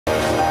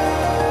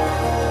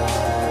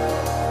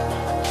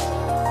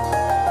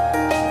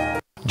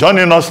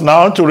Joining us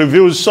now to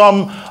review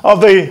some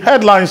of the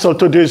headlines of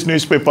today's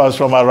newspapers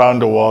from around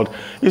the world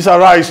is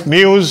Arise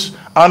News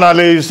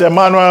analyst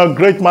Emmanuel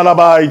Great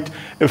Malabite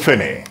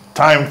Efene.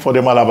 Time for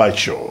the Malabite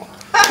Show.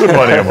 Good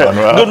morning,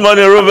 Emmanuel. Good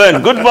morning,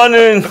 Ruben. Good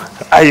morning,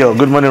 Ayo.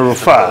 Good morning,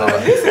 Rufa.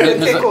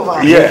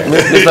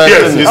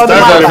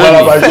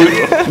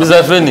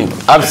 Mr.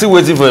 Efene, I'm still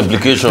waiting for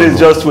implication. Please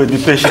just wait,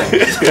 be patient.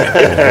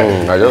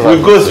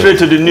 We go straight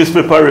to the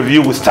newspaper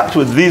review. We start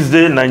with this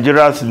day,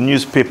 Nigeria's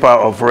newspaper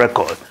of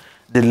record.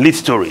 The lead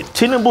story.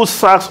 Tinubu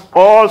sacks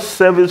all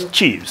service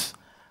chiefs,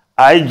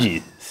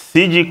 IG,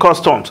 CG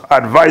Customs,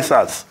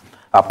 advisors,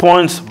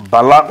 appoints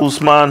Bala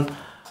Usman,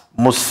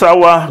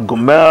 Musawa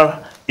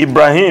Gumel,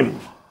 Ibrahim,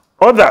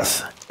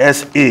 others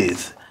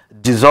SAs,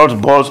 dissolves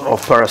boards of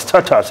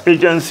parastatals,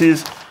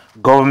 agencies,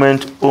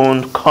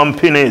 government-owned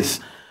companies.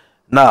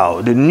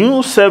 Now, the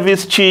new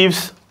service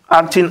chiefs,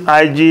 acting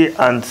IG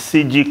and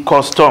CG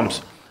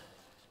Customs,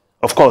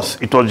 of course,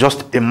 it was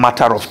just a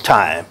matter of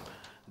time.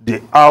 The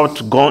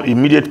outgone,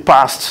 immediate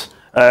past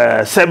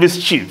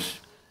service chiefs,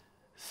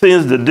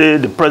 since the day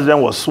the president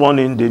was sworn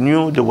in, they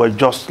knew they were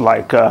just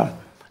like,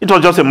 it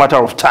was just a matter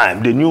of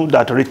time. They knew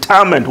that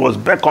retirement was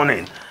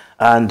beckoning.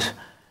 And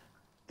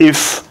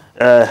if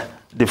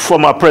the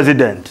former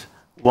president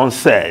once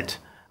said,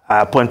 I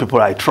appoint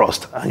people I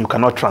trust, and you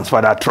cannot transfer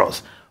that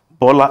trust.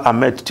 Bola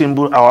Ahmed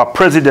Tinubu, our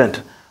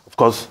president, of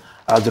course,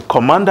 as the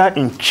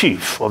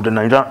commander-in-chief of the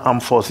Nigerian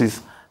Armed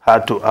Forces,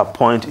 had to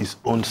appoint his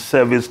own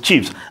service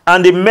chiefs.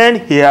 And the men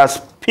he has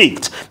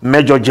picked,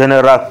 Major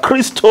General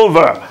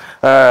Christopher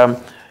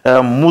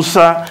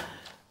Musa,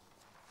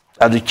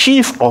 as the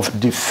Chief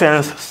of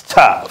Defense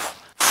Staff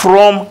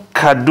from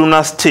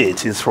Kaduna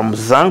State. He's from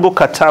Zango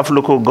Kataf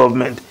local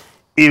government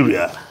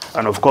area.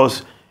 And of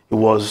course, he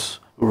was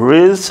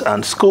raised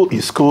and schooled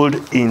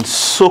in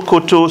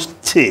Sokoto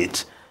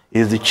State.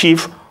 He's the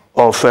Chief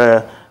of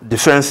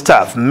Defense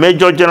Staff.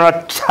 Major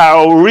General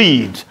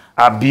Taurid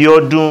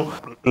Abiodun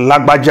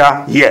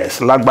Lagbaja, yes,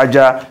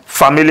 Lagbaja,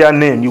 familiar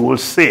name, you will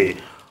say.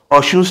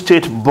 Osun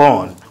State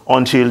born.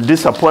 Until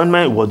this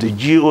appointment was the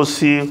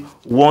GOC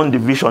 1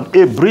 Division.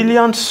 A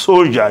brilliant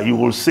soldier, you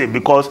will say,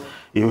 because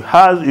he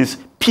has his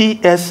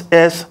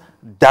PSS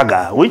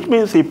dagger, which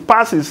means he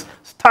passes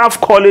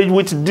staff college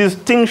with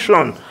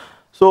distinction.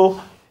 So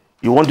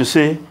you want to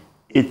say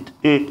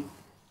a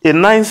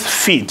nice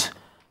feat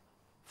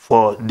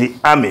for the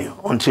army.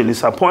 Until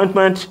his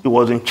appointment, he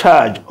was in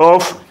charge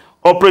of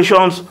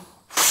operations,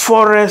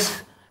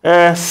 forest,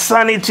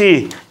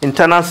 sanity,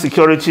 internal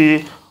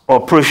security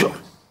operation.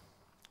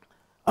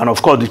 And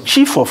of course, the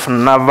Chief of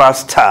Naval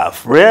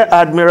Staff, Rear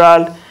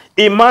Admiral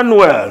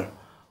Emmanuel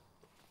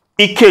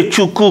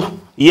Ikechukwu.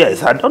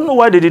 Yes, I don't know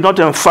why they did not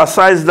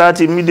emphasize that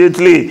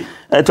immediately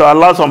to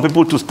allow some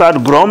people to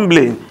start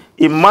grumbling.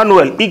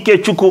 Emmanuel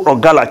Ikechukwu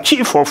Ogala,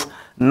 Chief of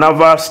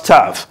Naval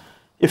Staff.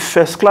 A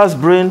first-class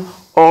brain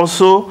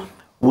also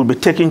will be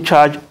taking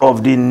charge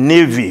of the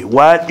Navy,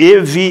 while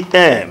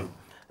AVM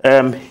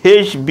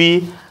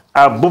HB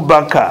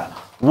Abubakar,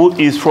 who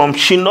is from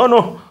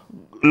Shinono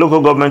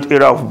local government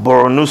area of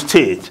Borno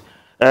State,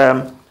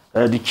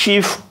 the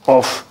Chief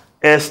of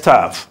Air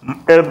Staff,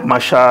 Air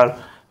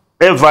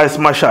Vice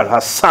Marshal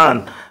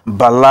Hassan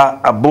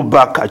Bala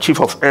Abubakar, Chief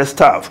of Air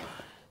Staff,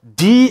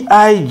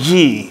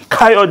 DIG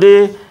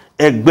Kayode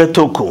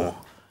Egbetokun,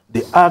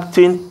 the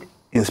Acting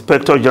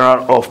Inspector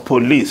General of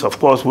Police. Of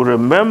course, we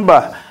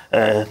remember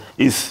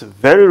his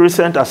very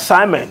recent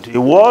assignment. He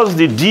was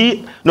the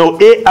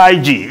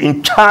AIG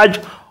in charge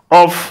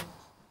of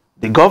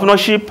the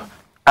governorship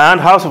and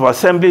House of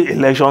Assembly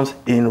elections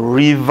in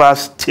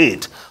Rivers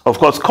State. Of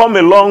course, come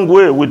a long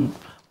way with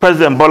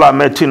President Bola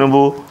Ahmed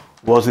Tinubu,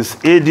 was his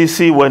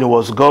ADC when he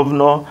was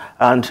governor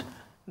and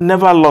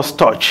never lost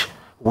touch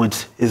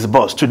with his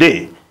boss.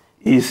 Today,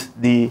 is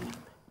the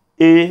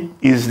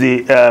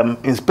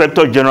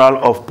Inspector General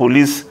of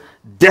Police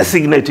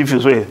designate, if you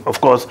say, of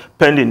course,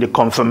 pending the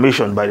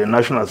confirmation by the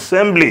National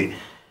Assembly,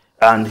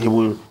 and he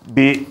will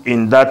be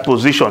in that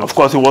position. Of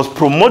course, he was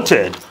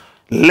promoted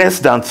less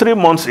than 3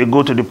 months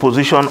ago to the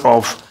position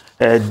of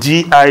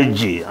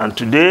DIG, and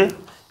today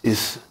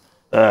is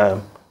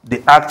the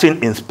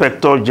Acting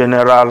Inspector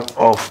General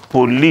of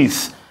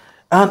Police.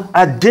 And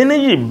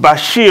Adeniji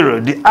Bashir,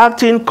 the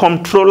Acting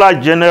Comptroller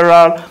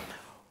General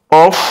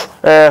of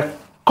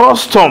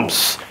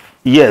Customs.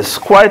 Yes,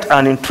 quite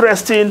an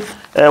interesting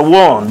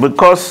one,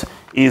 because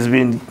he's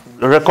been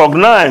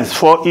recognized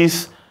for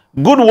his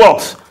good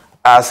works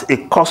as a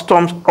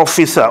customs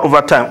officer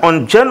over time.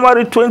 On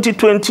January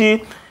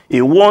 2020,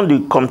 he won the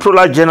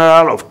Comptroller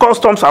General of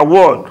Customs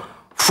Award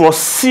for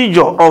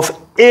seizure of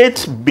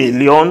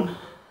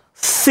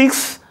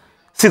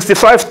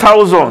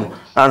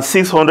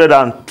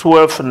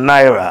 8,065,612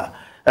 naira,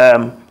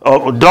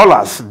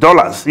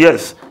 dollars,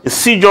 yes, a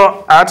seizure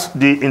at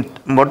the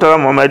Murtala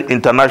Mohammed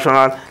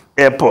International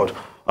Airport.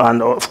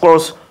 And of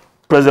course,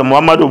 President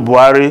Muhammadu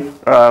Buhari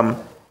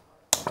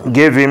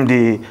gave him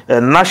the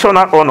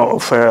national honor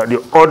of the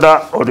Order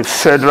of the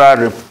Federal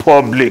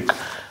Republic.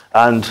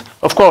 And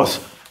of course,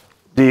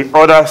 the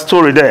other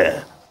story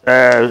there,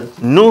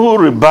 Nuhu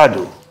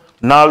Ribadu,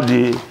 now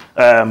the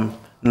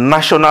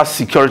National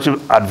Security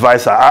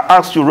Advisor. I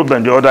asked you,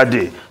 Ruben, the other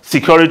day,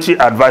 Security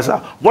Advisor.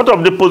 What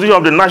of the position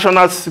of the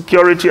National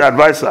Security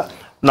Advisor?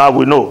 Now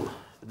we know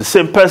the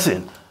same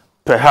person,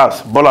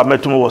 perhaps Bola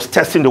Ahmed Tinubu, was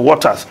testing the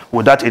waters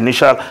with that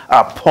initial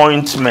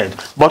appointment.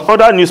 But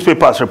other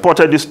newspapers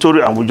reported this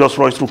story, and we just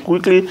rush through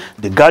quickly.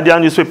 The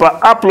Guardian newspaper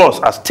applauds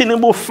as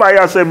Tinubu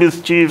fire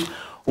service chiefs,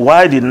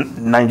 while the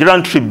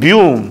Nigerian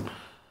Tribune,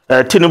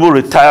 Tinubu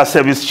retired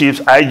service chiefs,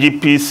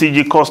 IGP,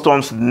 CG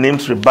Customs,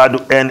 names Ribadu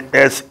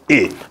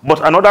NSA.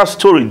 But another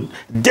story,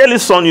 Daily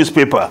Sun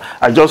newspaper,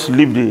 I just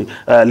leave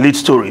the lead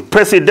story.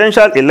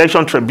 Presidential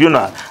Election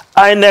Tribunal,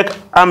 INEC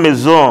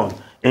Amazon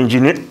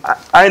engineer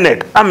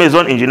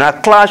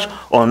clash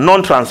on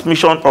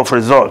non-transmission of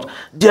results.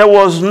 There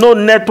was no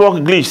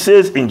network glitch,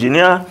 says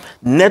engineer.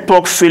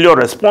 Network failure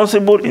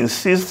responsible,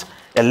 insists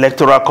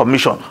Electoral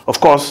Commission. Of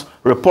course,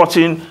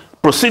 reporting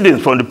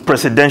proceedings from the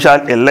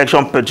Presidential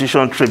Election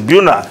Petition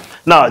Tribunal.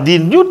 Now, the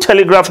New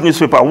Telegraph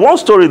newspaper, one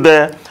story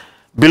there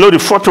below the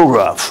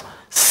photograph,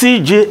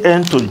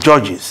 CJN to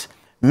judges.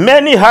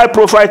 Many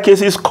high-profile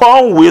cases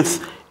come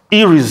with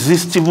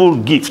irresistible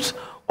gifts,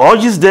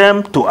 urges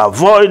them to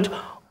avoid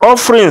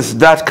offerings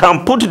that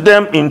can put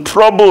them in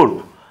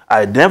trouble.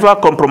 I never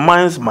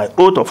compromise my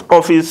oath of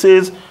office,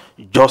 says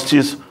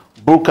Justice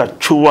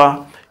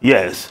Bukachua.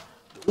 Yes,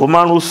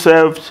 woman who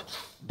served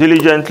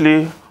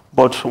diligently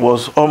but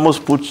was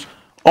almost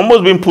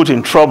being put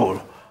in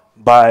trouble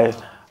by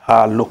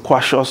her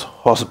loquacious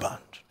husband.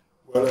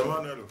 Well,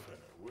 Emmanuel,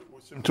 we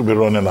seem to be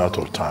running out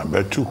of time,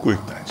 but two quick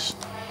things.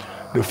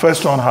 The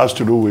first one has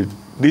to do with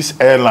these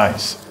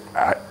airlines,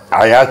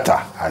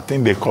 IATA, I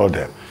think they call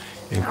them,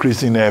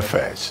 increasing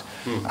airfares.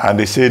 And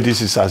they say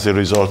this is as a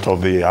result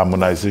of the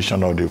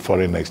harmonization of the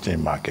foreign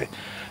exchange market.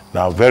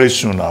 Now, very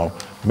soon now,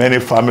 many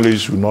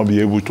families will not be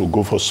able to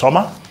go for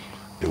summer.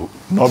 They will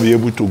not be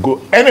able to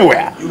go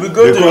anywhere. You will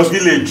go to your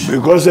village.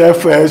 Because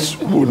airfares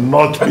will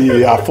not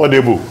be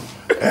affordable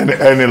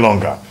any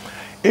longer.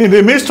 In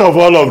the midst of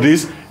all of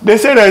this, they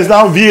say there is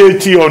now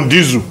VAT on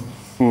diesel.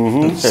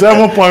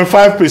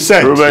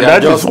 7.5%.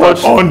 That is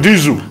what on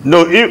diesel.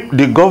 No, if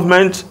the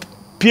government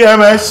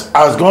PMS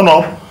has gone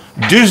up,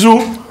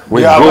 diesel,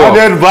 we have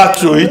added VAT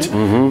to it.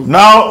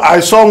 Now, I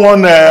saw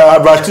one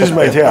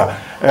advertisement here.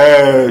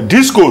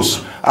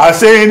 Discos are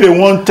saying they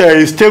want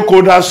a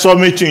stakeholder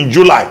summit in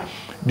July.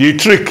 The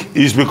trick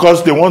is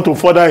because they want to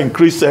further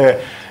increase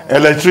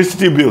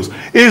electricity bills.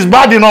 It's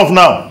bad enough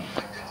now.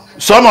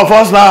 Some of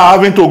us now are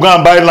having to go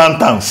and buy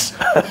lanterns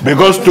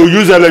because to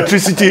use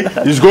electricity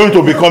is going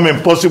to become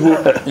impossible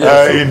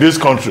in this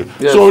country.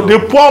 Yes, so the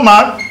poor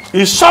man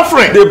is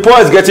suffering. The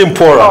poor is getting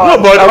poorer. No,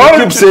 but I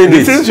keep saying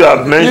this. Since you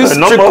have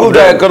mentioned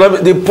the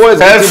economy, the poor is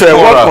getting poorer.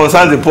 What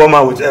concerns the poor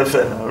man with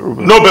FL?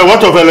 No, but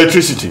what of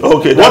electricity?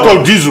 Okay. What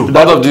of diesel?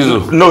 What of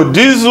diesel? No,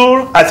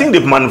 diesel, I think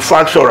the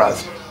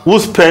manufacturers who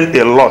spend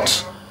a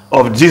lot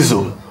of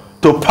diesel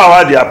to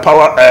power their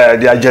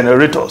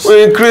generators.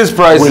 We increase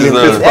prices.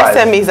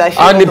 SMEs are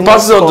and it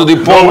passes on to the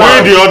poor. We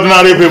the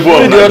ordinary people.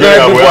 We the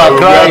ordinary people are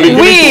crying.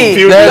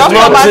 There's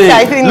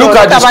nothing. Look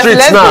at the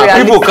streets now.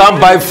 People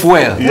can't buy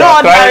fuel. You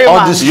are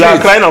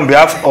crying on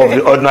behalf of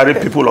the ordinary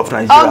people of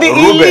Nigeria.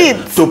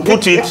 Ruben, to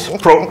put it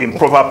in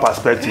proper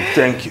perspective.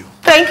 Thank you.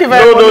 Thank you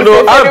very much.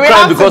 No. I'm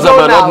crying because I'm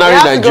an ordinary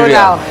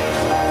Nigerian.